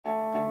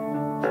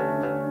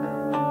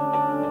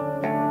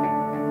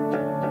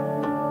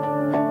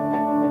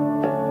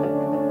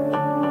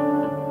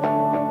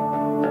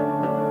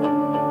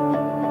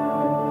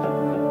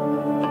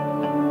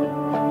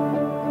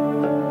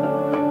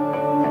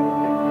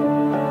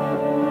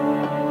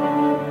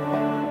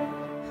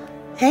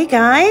Hey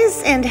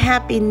guys, and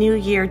Happy New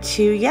Year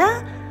to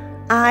ya.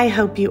 I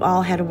hope you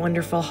all had a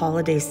wonderful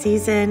holiday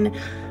season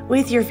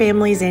with your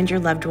families and your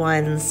loved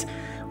ones.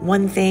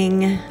 One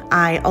thing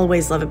I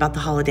always love about the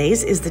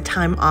holidays is the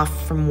time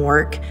off from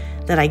work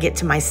that I get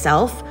to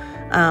myself.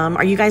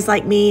 Are you guys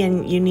like me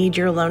and you need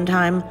your alone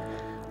time?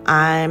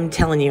 I'm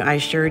telling you, I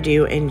sure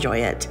do enjoy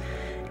it.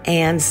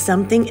 And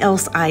something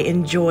else I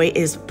enjoy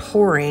is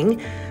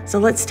pouring. So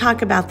let's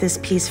talk about this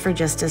piece for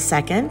just a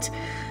second.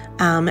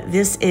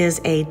 This is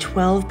a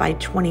 12 by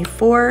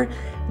 24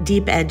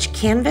 deep edge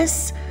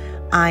canvas.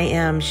 I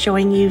am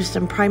showing you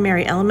some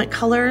primary element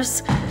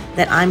colors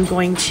that I'm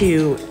going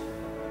to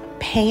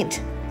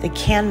paint the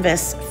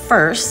canvas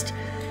first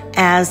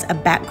as a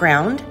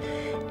background,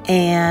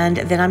 and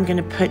then I'm going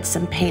to put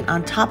some paint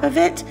on top of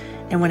it,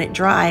 and when it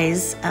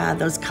dries,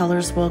 those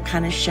colors will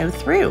kind of show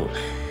through.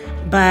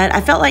 But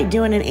I felt like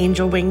doing an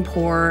angel wing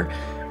pour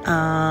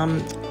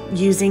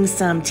using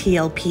some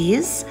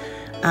TLPs,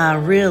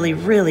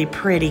 really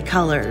pretty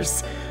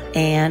colors.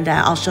 And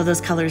I'll show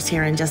those colors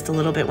here in just a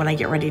little bit when I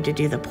get ready to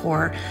do the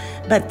pour.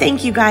 But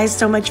thank you guys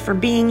so much for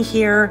being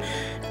here.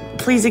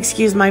 Please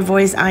excuse my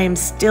voice. I am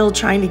still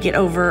trying to get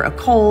over a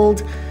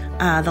cold.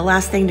 The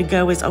last thing to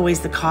go is always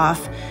the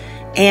cough,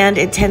 and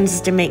it tends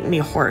to make me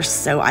hoarse,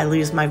 so I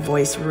lose my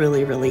voice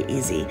really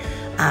easy.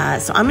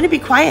 So I'm gonna be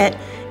quiet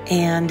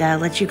and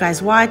let you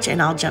guys watch,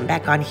 and I'll jump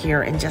back on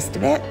here in just a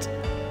bit.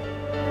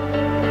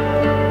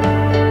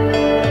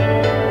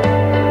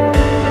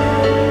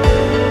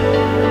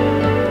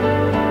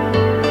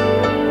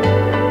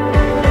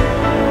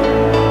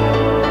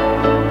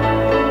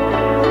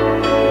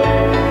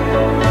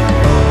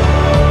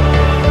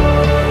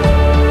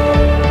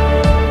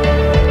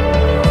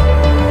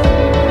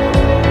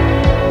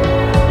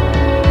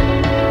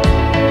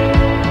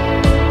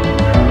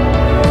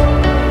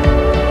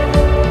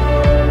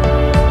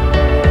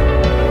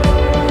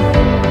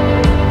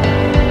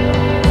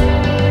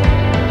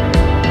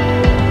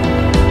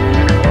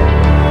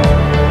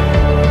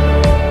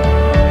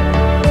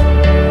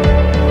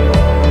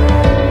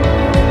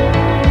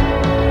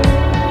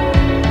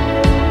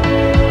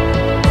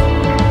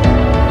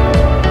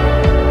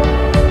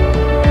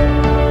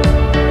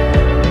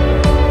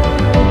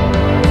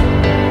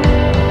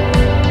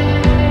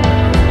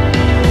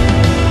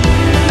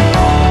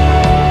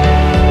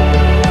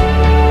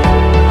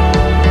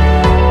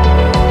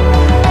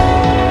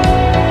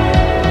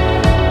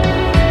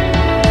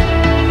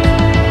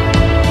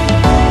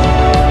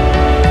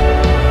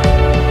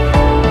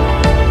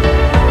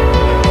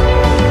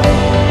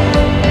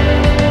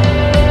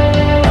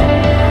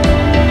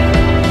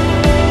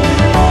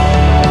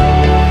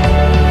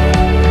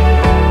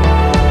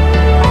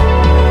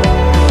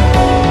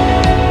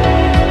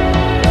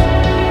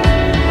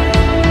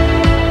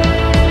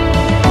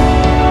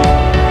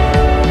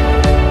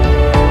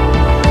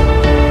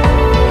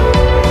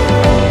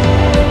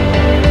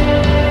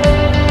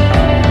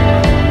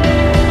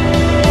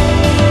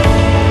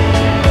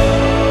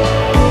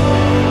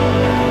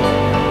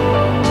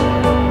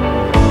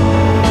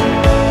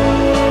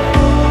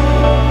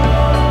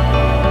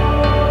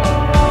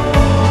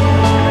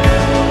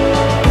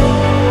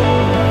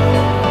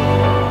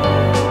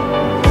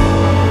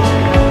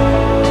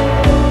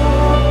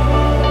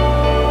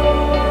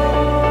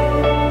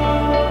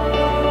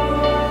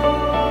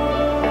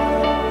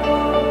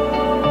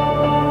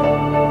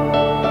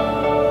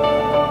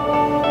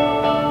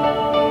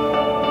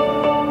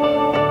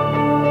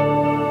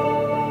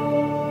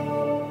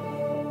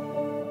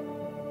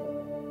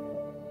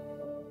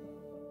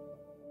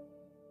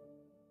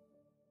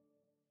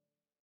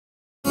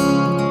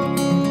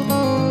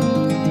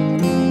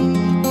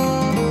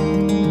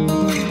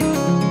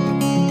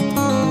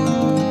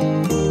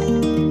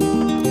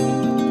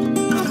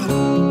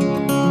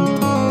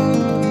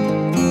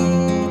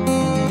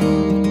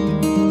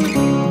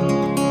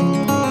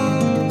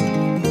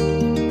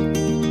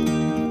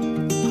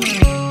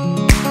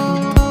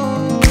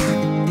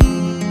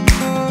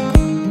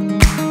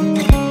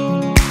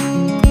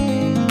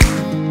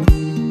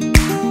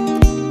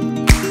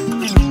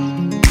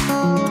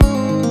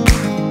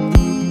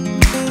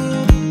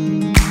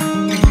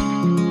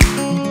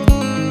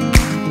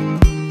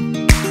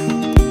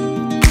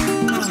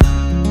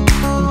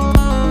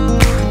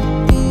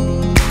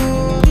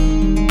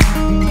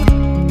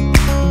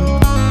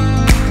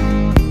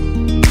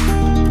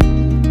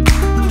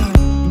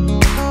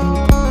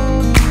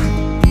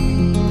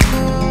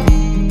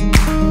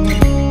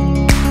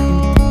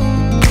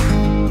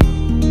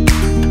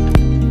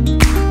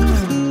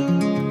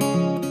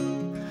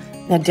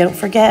 Now don't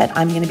forget,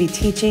 I'm going to be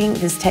teaching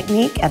this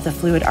technique at the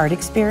Fluid Art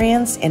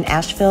Experience in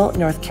Asheville,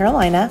 North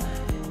Carolina,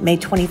 May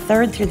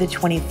 23rd through the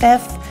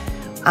 25th.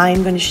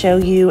 I'm going to show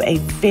you a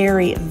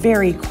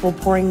very cool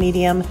pouring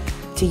medium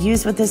to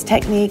use with this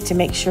technique to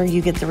make sure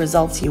you get the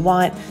results you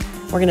want.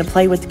 We're going to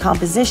play with the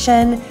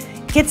composition,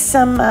 get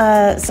some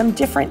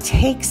different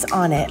takes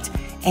on it,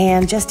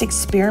 and just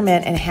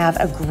experiment and have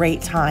a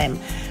great time.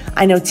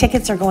 I know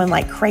tickets are going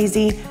like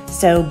crazy,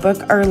 so book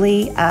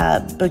early,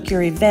 book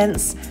your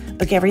events.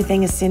 book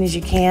everything as soon as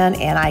you can,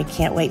 and I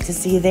can't wait to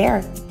see you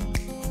there.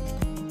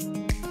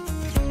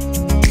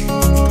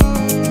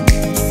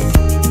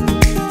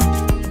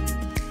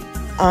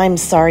 I'm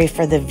sorry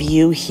for the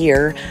view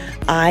here.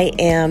 I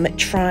am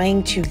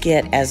trying to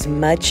get as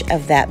much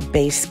of that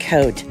base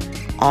coat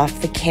off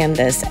the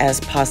canvas as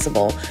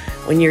possible.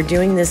 When you're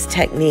doing this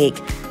technique,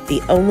 the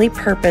only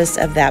purpose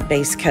of that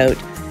base coat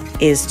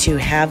is to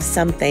have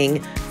something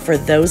for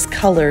those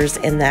colors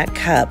in that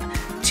cup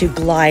to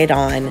glide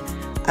on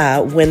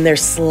when they're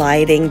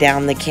sliding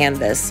down the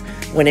canvas,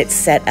 when it's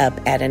set up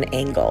at an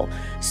angle.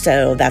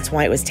 So that's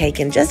why it was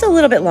taking just a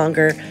little bit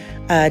longer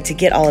to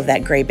get all of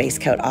that gray base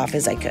coat off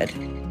as I could.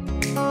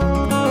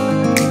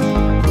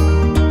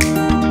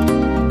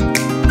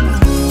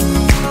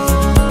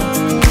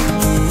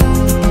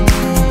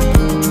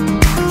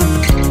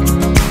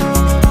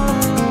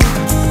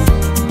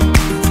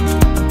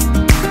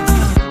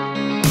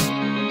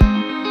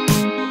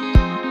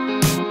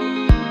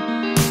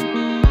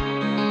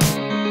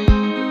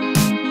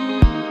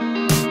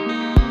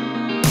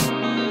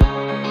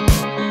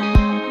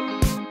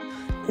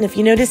 And if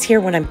you notice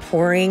here when I'm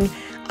pouring,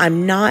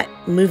 I'm not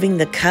moving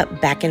the cup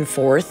back and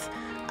forth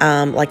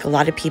like a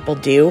lot of people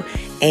do.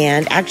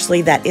 And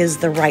actually that is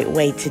the right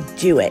way to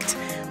do it.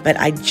 But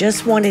I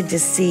just wanted to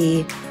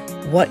see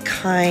what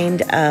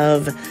kind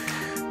of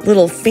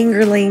little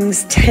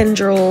fingerlings,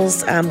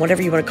 tendrils,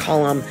 whatever you want to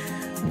call them,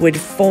 would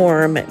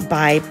form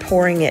by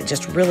pouring it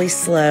just really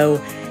slow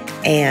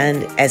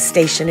and as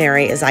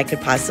stationary as I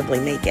could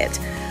possibly make it.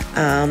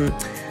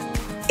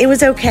 It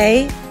was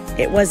okay.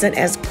 It wasn't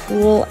as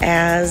cool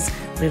as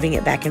moving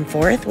it back and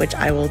forth, which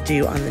I will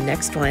do on the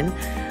next one.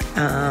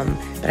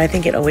 But I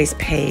think it always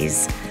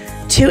pays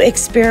to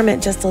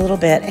experiment just a little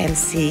bit and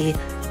see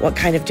what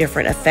kind of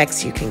different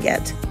effects you can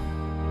get.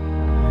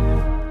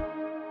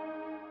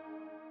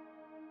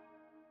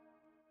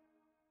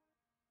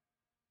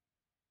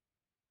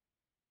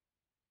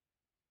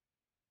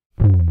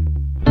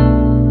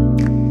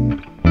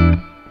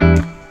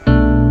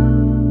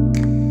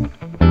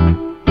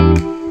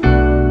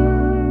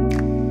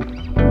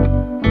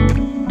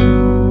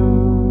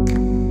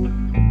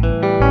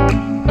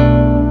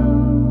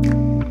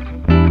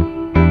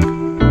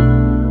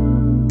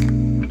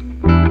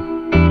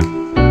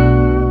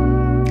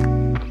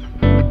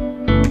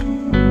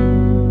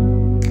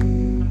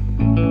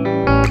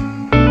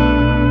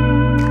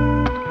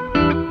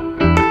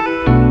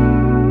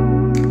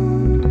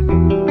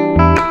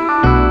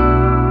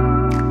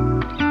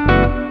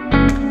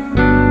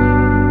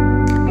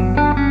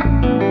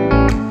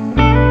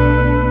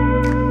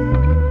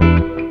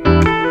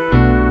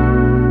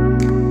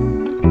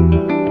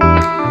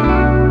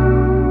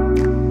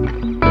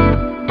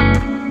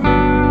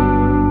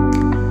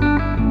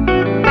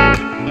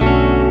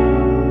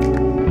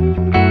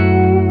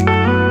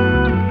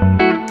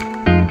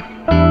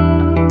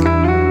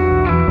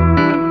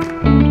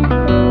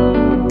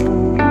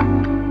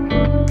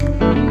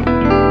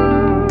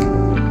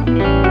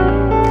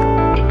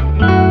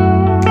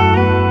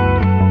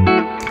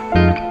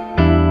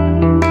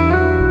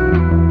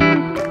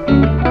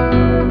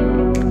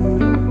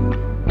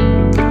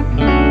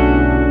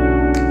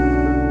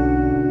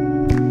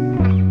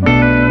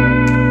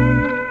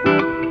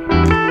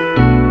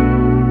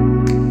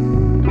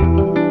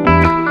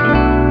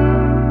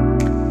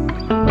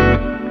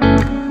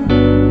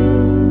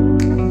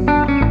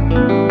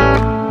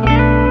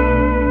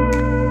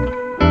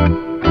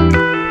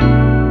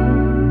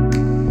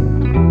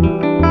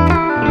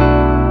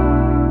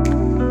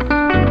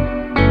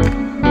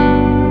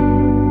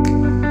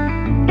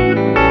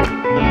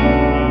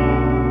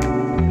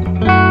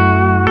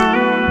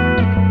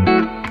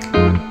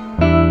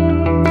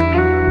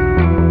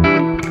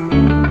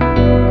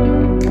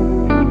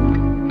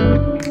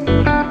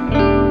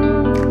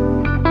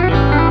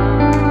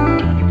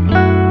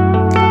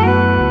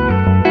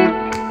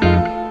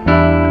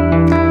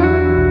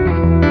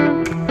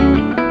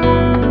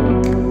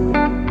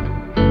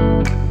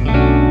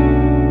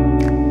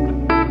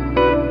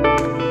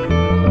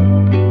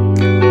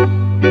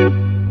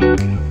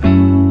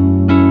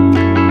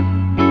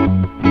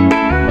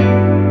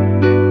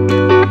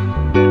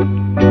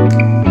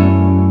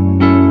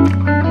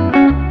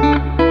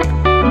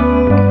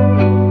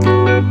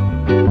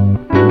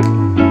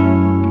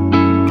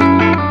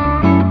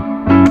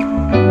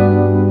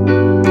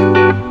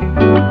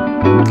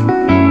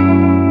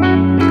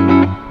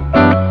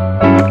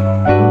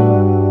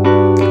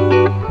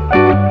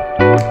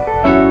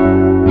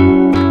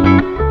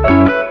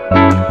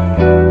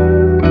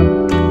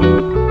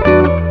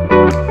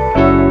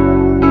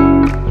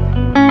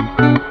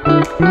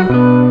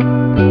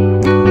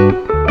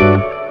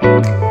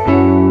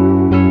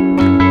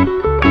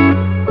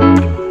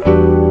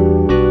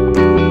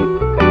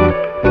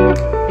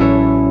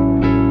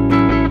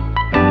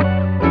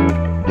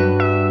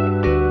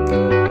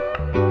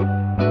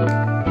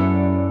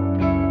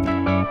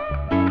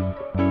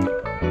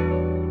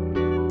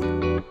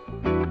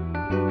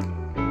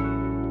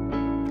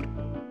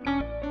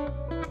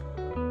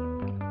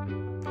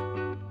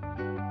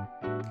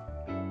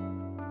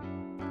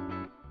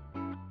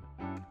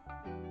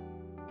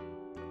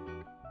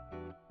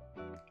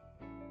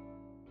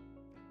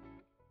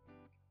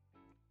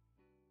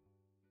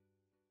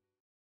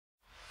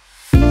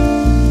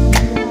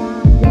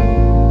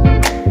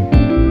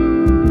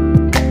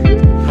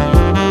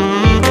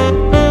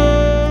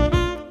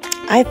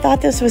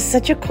 thought this was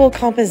such a cool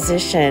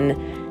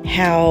composition,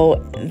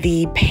 how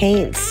the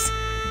paints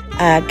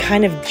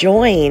kind of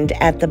joined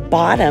at the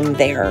bottom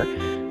there.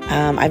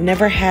 I've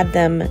never had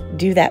them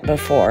do that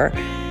before.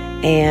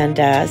 And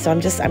so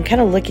I'm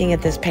kind of looking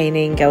at this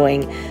painting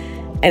going,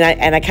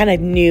 and I kind of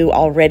knew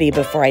already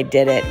before I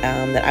did it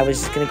that I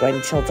was just going to go ahead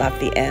and tilt off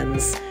the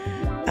ends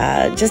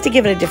just to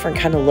give it a different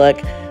kind of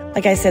look.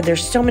 Like I said,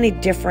 there's so many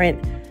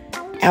different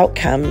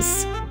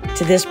outcomes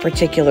to this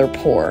particular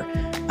pour.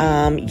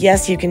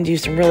 Yes, you can do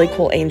some really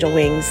cool angel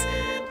wings,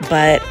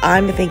 but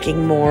I'm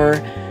thinking more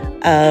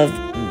of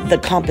the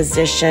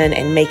composition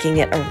and making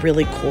it a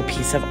really cool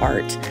piece of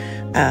art.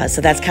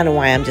 So that's kind of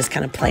why I'm just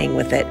kind of playing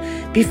with it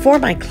before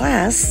my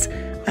class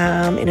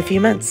in a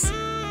few months.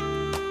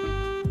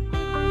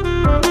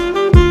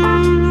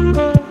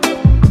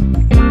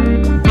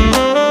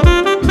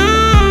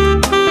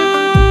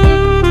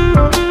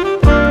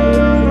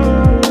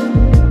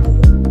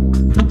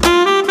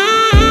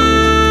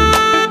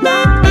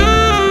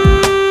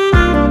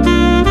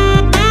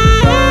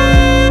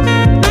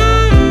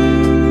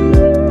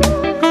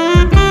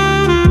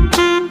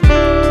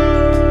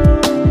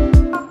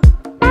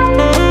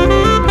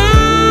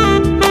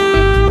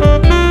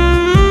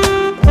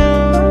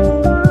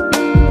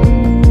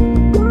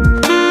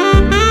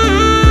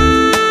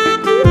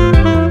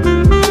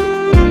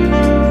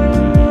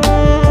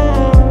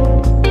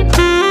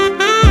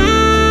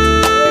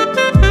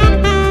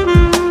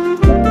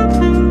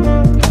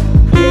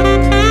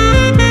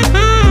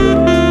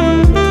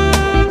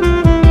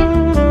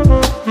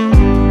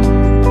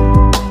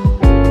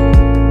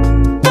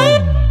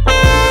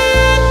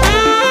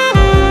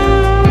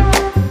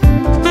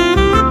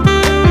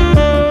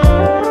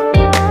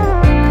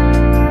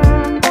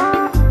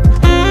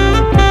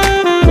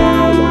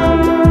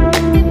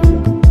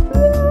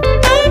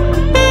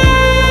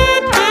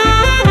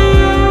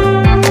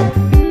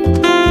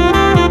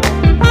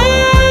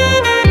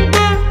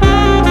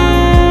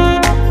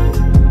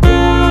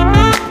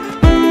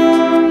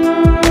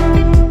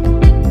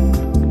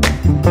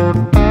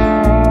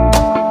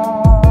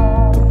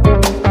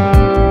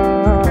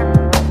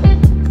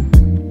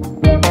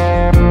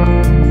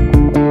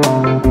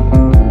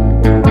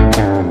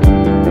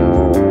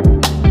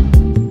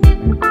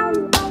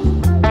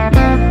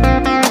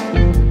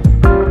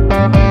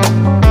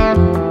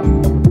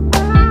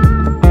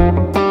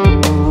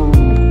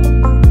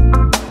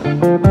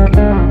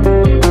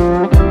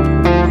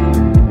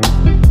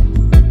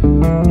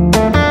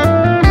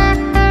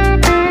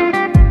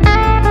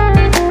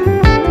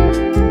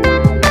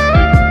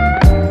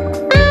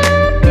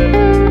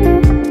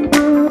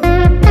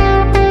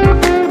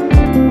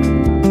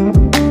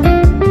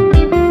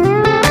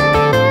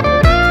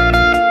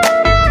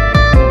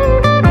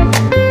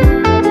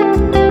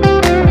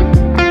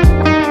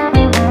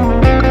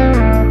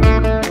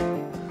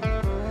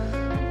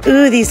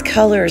 Ooh, these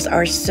colors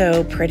are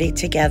so pretty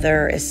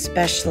together,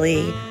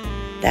 especially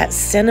that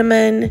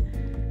cinnamon.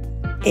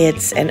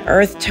 It's an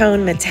earth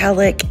tone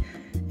metallic,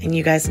 and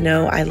you guys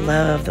know I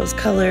love those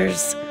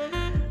colors.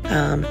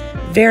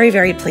 Very,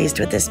 very pleased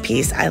with this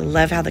piece. I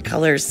love how the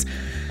colors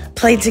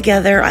played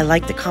together. I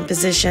like the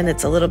composition.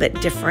 It's a little bit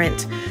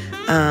different.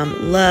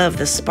 Love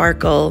the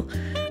sparkle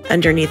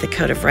underneath a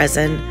coat of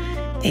resin.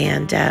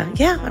 And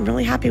yeah, I'm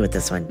really happy with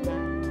this one.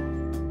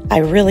 I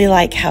really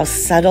like how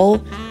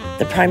subtle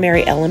the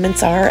primary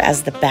elements are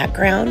as the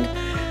background.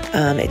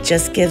 It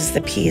just gives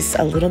the piece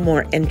a little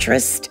more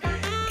interest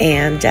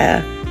and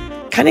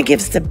kind of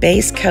gives the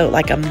base coat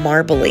like a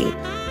marbly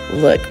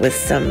look with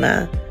some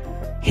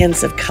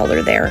hints of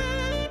color there.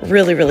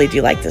 Really, really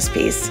do like this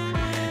piece.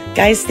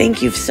 Guys,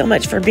 thank you so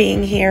much for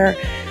being here.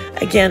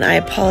 Again, I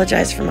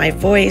apologize for my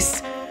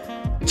voice.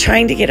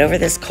 Trying to get over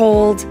this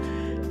cold,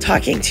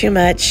 talking too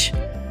much,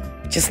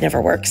 just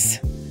never works.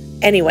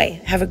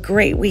 Anyway, have a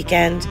great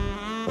weekend.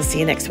 We'll see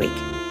you next week.